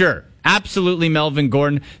 Gordon for sure. Absolutely Melvin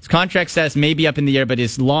Gordon. His contract status may be up in the air, but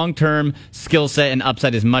his long-term skill set and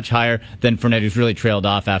upside is much higher than Fournette, who's really trailed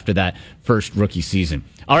off after that first rookie season.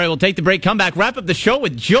 All right, we'll take the break, come back, wrap up the show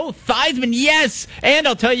with Joe Theismann. Yes! And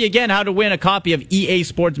I'll tell you again how to win a copy of EA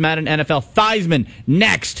Sports Madden NFL Theismann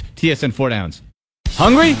next. TSN 4 Downs.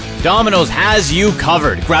 Hungry? Domino's has you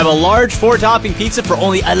covered. Grab a large 4-topping pizza for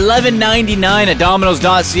only $11.99 at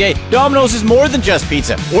Domino's.ca. Domino's is more than just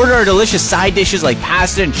pizza. Order our delicious side dishes like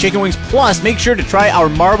pasta and chicken wings. Plus, make sure to try our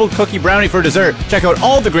marbled cookie brownie for dessert. Check out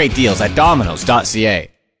all the great deals at Domino's.ca.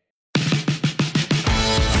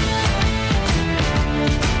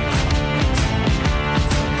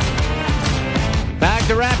 Back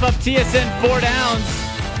to wrap up TSN 4 Downs.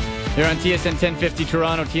 Here on TSN 1050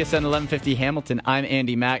 Toronto, TSN 1150 Hamilton, I'm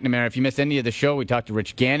Andy McNamara. If you missed any of the show, we talked to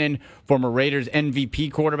Rich Gannon, former Raiders MVP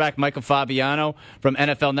quarterback, Michael Fabiano from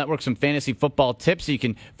NFL Network, some fantasy football tips. You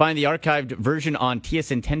can find the archived version on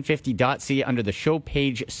TSN1050.ca under the show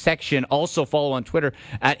page section. Also follow on Twitter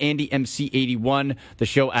at AndyMC81, the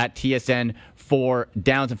show at TSN 4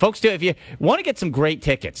 Downs. And folks, too, if you want to get some great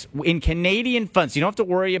tickets in Canadian funds, you don't have to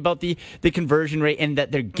worry about the conversion rate and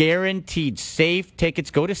that they're guaranteed safe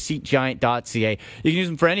tickets. Go to SeatGeek SeatGiant.ca. You can use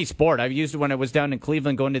them for any sport. I've used it when I was down in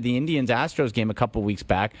Cleveland going to the Indians-Astros game a couple weeks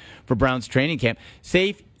back for Browns training camp.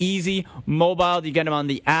 Safe, easy, mobile. You get them on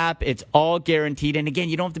the app. It's all guaranteed. And again,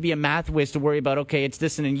 you don't have to be a math whiz to worry about, okay, it's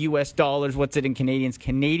this in U.S. dollars. What's it in Canadians?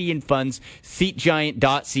 Canadian funds.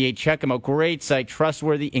 SeatGiant.ca. Check them out. Great site,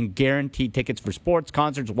 trustworthy, and guaranteed tickets for sports,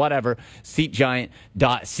 concerts, whatever.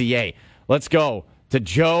 SeatGiant.ca. Let's go to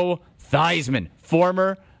Joe Theismann,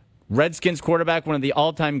 former Redskins quarterback, one of the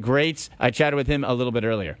all-time greats. I chatted with him a little bit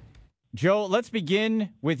earlier. Joe, let's begin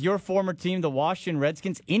with your former team, the Washington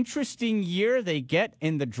Redskins. Interesting year they get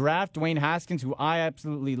in the draft. Dwayne Haskins, who I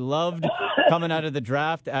absolutely loved coming out of the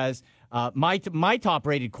draft as my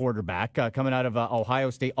top-rated quarterback coming out of Ohio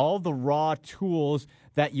State. All the raw tools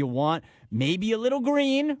that you want. Maybe a little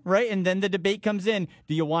green, right? And then the debate comes in.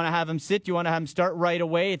 Do you want to have him sit? Do you want to have him start right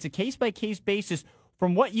away? It's a case-by-case basis.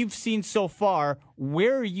 From what you've seen so far,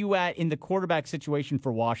 where are you at in the quarterback situation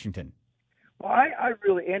for Washington? Well, I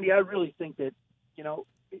really think that,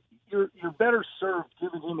 you're better served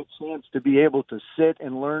giving him a chance to be able to sit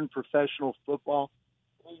and learn professional football.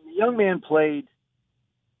 I mean, the young man played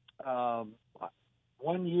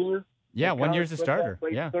 1 year. Yeah, 1 year as a starter.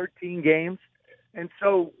 Played Yeah, 13 games. And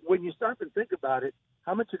so when you stop and think about it,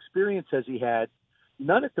 how much experience has he had?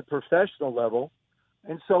 None at the professional level.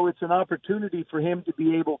 And so it's an opportunity for him to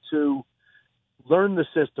be able to learn the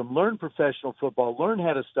system, learn professional football, learn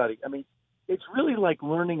how to study. I mean, it's really like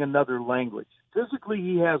learning another language. Physically,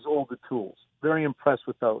 he has all the tools. Very impressed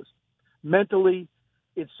with those. Mentally,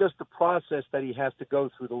 it's just a process that he has to go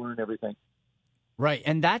through to learn everything. right.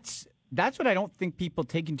 And that's what I don't think people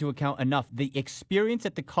take into account enough, the experience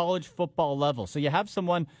at the college football level. So you have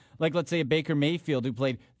someone like, let's say, a Baker Mayfield who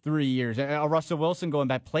played 3 years, a Russell Wilson going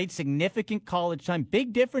back, played significant college time.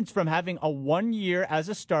 Big difference from having a 1 year as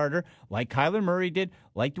a starter, like Kyler Murray did,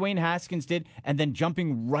 like Dwayne Haskins did, and then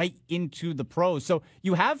jumping right into the pros. So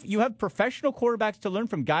you have professional quarterbacks to learn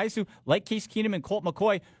from, guys who, like Case Keenum and Colt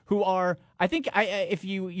McCoy, who are, I think, if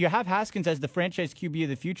you have Haskins as the franchise QB of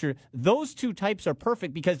the future, those two types are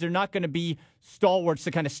perfect because they're not going to be stalwarts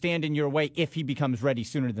to kind of stand in your way if he becomes ready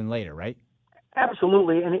sooner than later, right?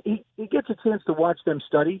 Absolutely, and he gets a chance to watch them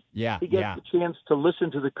study. Yeah, he gets a chance to listen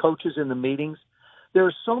to the coaches in the meetings. There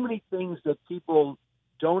are so many things that people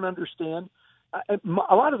don't understand.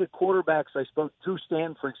 A lot of the quarterbacks I spoke to, Drew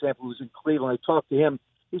Stanton, for example, who was in Cleveland, I talked to him.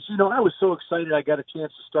 He said, I was so excited I got a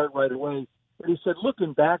chance to start right away. And he said,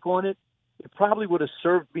 looking back on it, it probably would have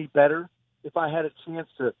served me better if I had a chance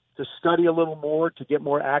to study a little more, to get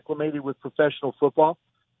more acclimated with professional football.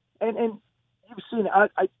 And you've seen,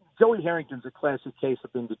 Joey Harrington's a classic case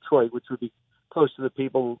up in Detroit, which would be close to the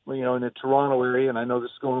people, in the Toronto area, and I know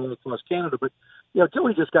this is going on across Canada, but,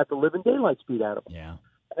 Joey just got the living daylights beat out of him. Yeah.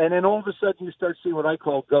 And then all of a sudden you start seeing what I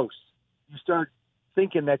call ghosts. You start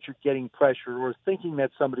thinking that you're getting pressure or thinking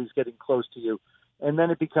that somebody's getting close to you, and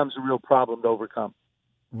then it becomes a real problem to overcome.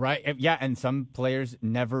 Right. Yeah, and some players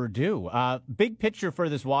never do. Big picture for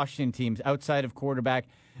this Washington team outside of quarterback.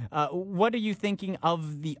 What are you thinking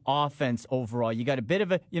of the offense overall? You got a bit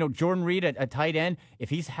of a, Jordan Reed at a tight end. If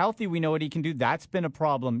he's healthy, we know what he can do. That's been a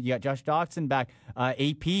problem. You got Josh Doctson back,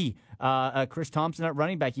 AP, Chris Thompson at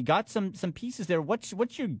running back. You got some pieces there.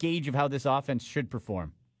 What's your gauge of how this offense should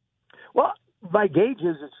perform? Well, my gauge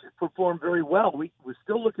is it should perform very well. We're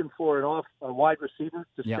still looking for a wide receiver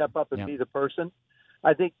to step up and be the person.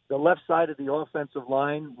 I think the left side of the offensive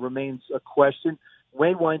line remains a question.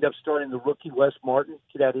 Wayne wind up starting the rookie Wes Martin,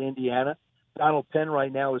 kid out of Indiana. Donald Penn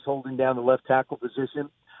right now is holding down the left tackle position.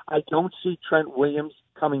 I don't see Trent Williams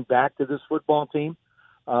coming back to this football team.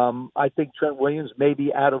 I think Trent Williams may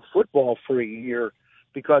be out of football for a year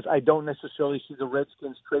because I don't necessarily see the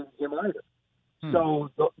Redskins trading him either. So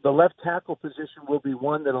the left tackle position will be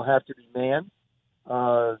one that'll have to be manned.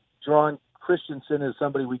 John Christensen is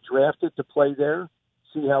somebody we drafted to play there.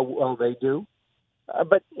 See how well they do.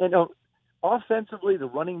 But, offensively, the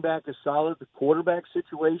running back is solid. The quarterback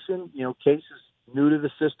situation, Case is new to the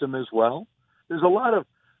system as well. There's a lot of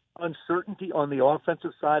uncertainty on the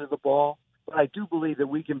offensive side of the ball, but I do believe that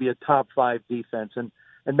we can be a top 5 defense, and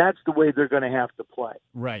that's the way they're going to have to play.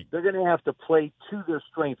 Right. They're going to have to play to their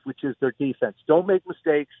strength, which is their defense. Don't make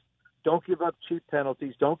mistakes. Don't give up cheap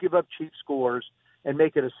penalties. Don't give up cheap scores, and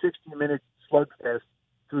make it a 60-minute slugfest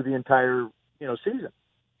through the entire, season.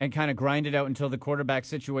 And kind of grind it out until the quarterback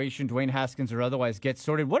situation, Dwayne Haskins or otherwise, gets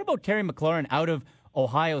sorted. What about Terry McLaurin out of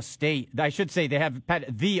Ohio State? I should say they have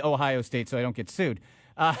the Ohio State, so I don't get sued.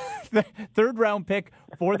 The third-round pick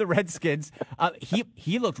for the Redskins.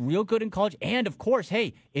 He looked real good in college. And, of course,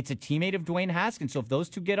 hey, it's a teammate of Dwayne Haskins. So if those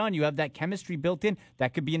two get on, you have that chemistry built in.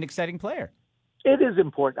 That could be an exciting player. It is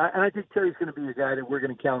important. And I think Terry's going to be a guy that we're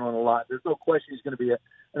going to count on a lot. There's no question he's going to be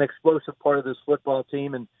an explosive part of this football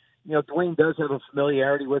team. And, Dwayne does have a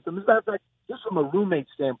familiarity with him. As a matter of fact, just from a roommate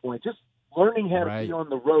standpoint, just learning how to be on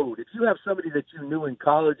the road. If you have somebody that you knew in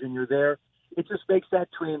college and you're there, it just makes that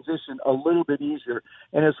transition a little bit easier.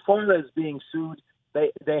 And as far as being sued,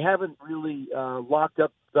 they haven't really locked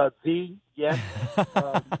up the V yet,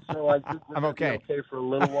 so I think we're going to be okay for a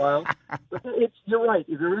little while. But you're right.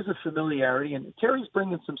 There is a familiarity, and Terry's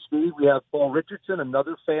bringing some speed. We have Paul Richardson,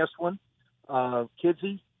 another fast one.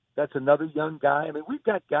 Kidsey, that's another young guy. I mean, we've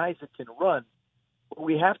got guys that can run, but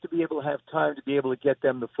we have to be able to have time to be able to get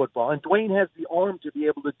them the football. And Dwayne has the arm to be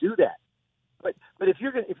able to do that. But if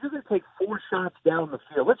you're going to take 4 shots down the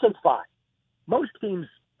field, let's say 5. Most teams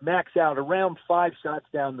max out around 5 shots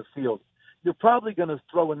down the field. You're probably going to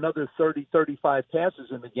throw another 30, 35 passes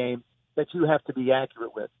in the game that you have to be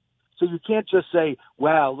accurate with. So you can't just say,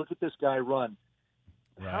 wow, look at this guy run.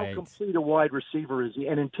 Right. How complete a wide receiver is he?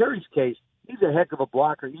 And in Terry's case, he's a heck of a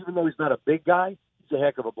blocker. Even though he's not a big guy, he's a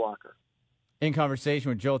heck of a blocker. In conversation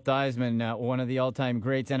with Joe Theismann, one of the all-time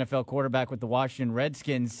greats, NFL quarterback with the Washington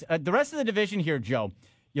Redskins. The rest of the division here, Joe,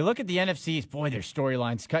 you look at the NFC East, boy, there's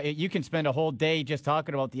storylines. You can spend a whole day just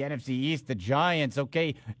talking about the NFC East, the Giants,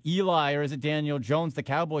 okay, Eli, or is it Daniel Jones, the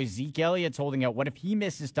Cowboys, Zeke Elliott's holding out. What if he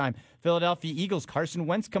misses time? Philadelphia Eagles, Carson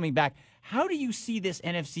Wentz coming back. How do you see this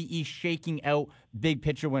NFC East shaking out big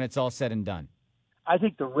picture when it's all said and done? I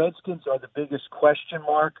think the Redskins are the biggest question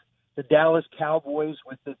mark. The Dallas Cowboys,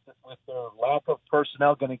 with their lack of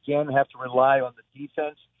personnel, going to again have to rely on the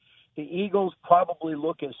defense. The Eagles probably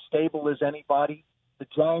look as stable as anybody. The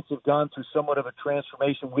Giants have gone through somewhat of a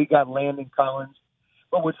transformation. We got Landon Collins.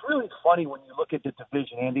 But what's really funny when you look at the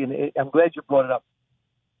division, Andy, and I'm glad you brought it up,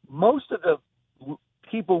 most of the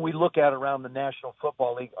people we look at around the National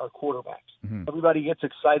Football League are quarterbacks. Mm-hmm. Everybody gets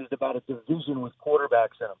excited about a division with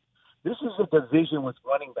quarterbacks in them. This is a division with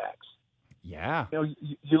running backs. Yeah.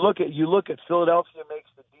 You look at Philadelphia makes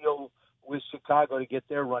the deal with Chicago to get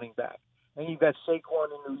their running back. And you've got Saquon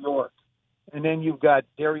in New York. And then you've got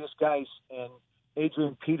Darius Geis and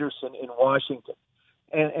Adrian Peterson in Washington.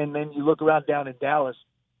 And then you look around down in Dallas,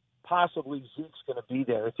 possibly Zeke's going to be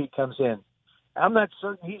there if he comes in. I'm not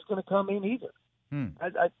certain he's going to come in either.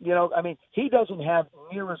 He doesn't have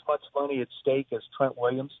near as much money at stake as Trent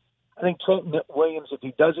Williams. I think Trent Williams, if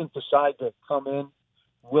he doesn't decide to come in,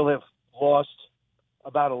 will have lost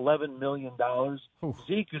about $11 million. Oof.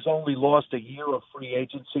 Zeke has only lost a year of free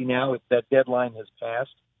agency now. That deadline has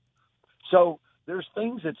passed. So there's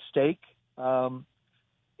things at stake, and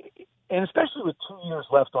especially with 2 years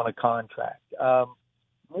left on a contract.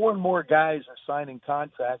 More and more guys are signing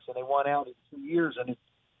contracts, and they want out in 2 years. And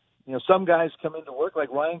some guys come into work,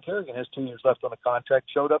 like Ryan Kerrigan has 2 years left on a contract,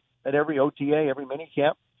 showed up at every OTA, every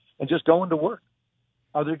minicamp, and just going to work.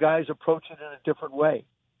 Other guys approach it in a different way.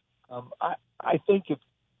 I think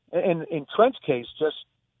in Trent's case, just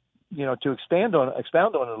to expound on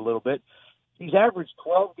it a little bit, he's averaged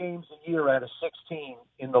 12 games a year out of 16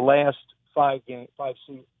 in the last 5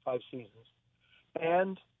 seasons,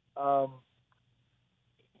 and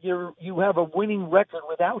you have a winning record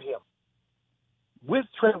without him. With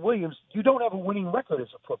Trent Williams, you don't have a winning record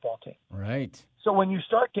as a football team. Right. So when you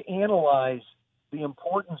start to analyze the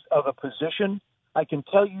importance of a position, I can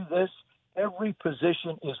tell you this. Every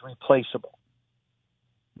position is replaceable.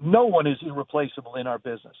 No one is irreplaceable in our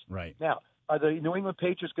business. Right. Now, are the New England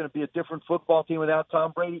Patriots going to be a different football team without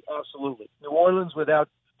Tom Brady? Absolutely. New Orleans without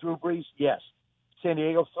Drew Brees? Yes. San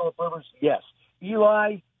Diego, Phillip Rivers? Yes.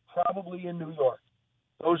 Eli, probably in New York.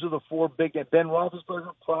 Those are the 4 big. And Ben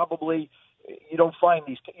Roethlisberger, probably. You don't find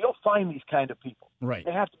these kind of people. Right.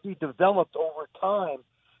 They have to be developed over time.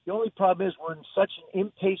 The only problem is we're in such an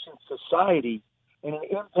impatient society in an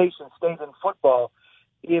impatient state in football.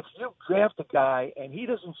 If you draft a guy and he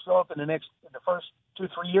doesn't show up in the first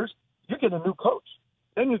 2-3 years, you're getting a new coach.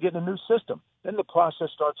 Then you're getting a new system. Then the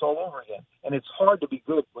process starts all over again. And it's hard to be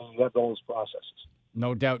good when you have all those processes.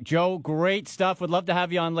 No doubt. Joe, great stuff. Would love to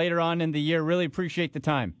have you on later on in the year. Really appreciate the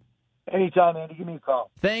time. Anytime, Andy. Give me a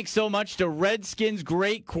call. Thanks so much to Redskins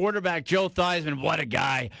great quarterback Joe Theismann. What a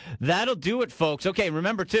guy. That'll do it, folks. Okay,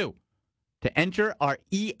 remember, too, to enter our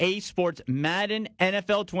EA Sports Madden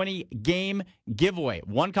NFL 20 game giveaway.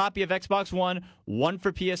 1 copy of Xbox One, 1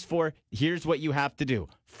 for PS4. Here's what you have to do.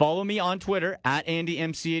 Follow me on Twitter at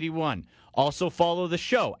AndyMC81. Also follow the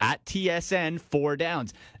show at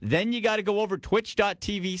TSN4Downs. Then you got to go over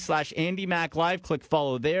twitch.tv/AndyMacLive. Click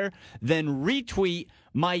follow there. Then retweet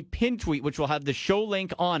my pin tweet, which will have the show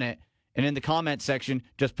link on it. And in the comment section,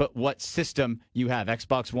 just put what system you have,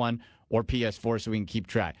 Xbox One or PS4, so we can keep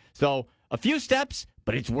track. So a few steps, but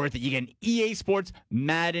but it's worth it. You get an EA Sports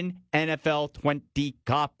Madden NFL 20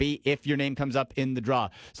 copy if your name comes up in the draw.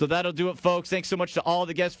 So that'll do it, folks. Thanks so much to all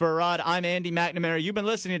the guests for a rod. I'm Andy McNamara. You've been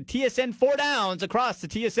listening to TSN 4 Downs across the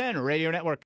TSN Radio Network.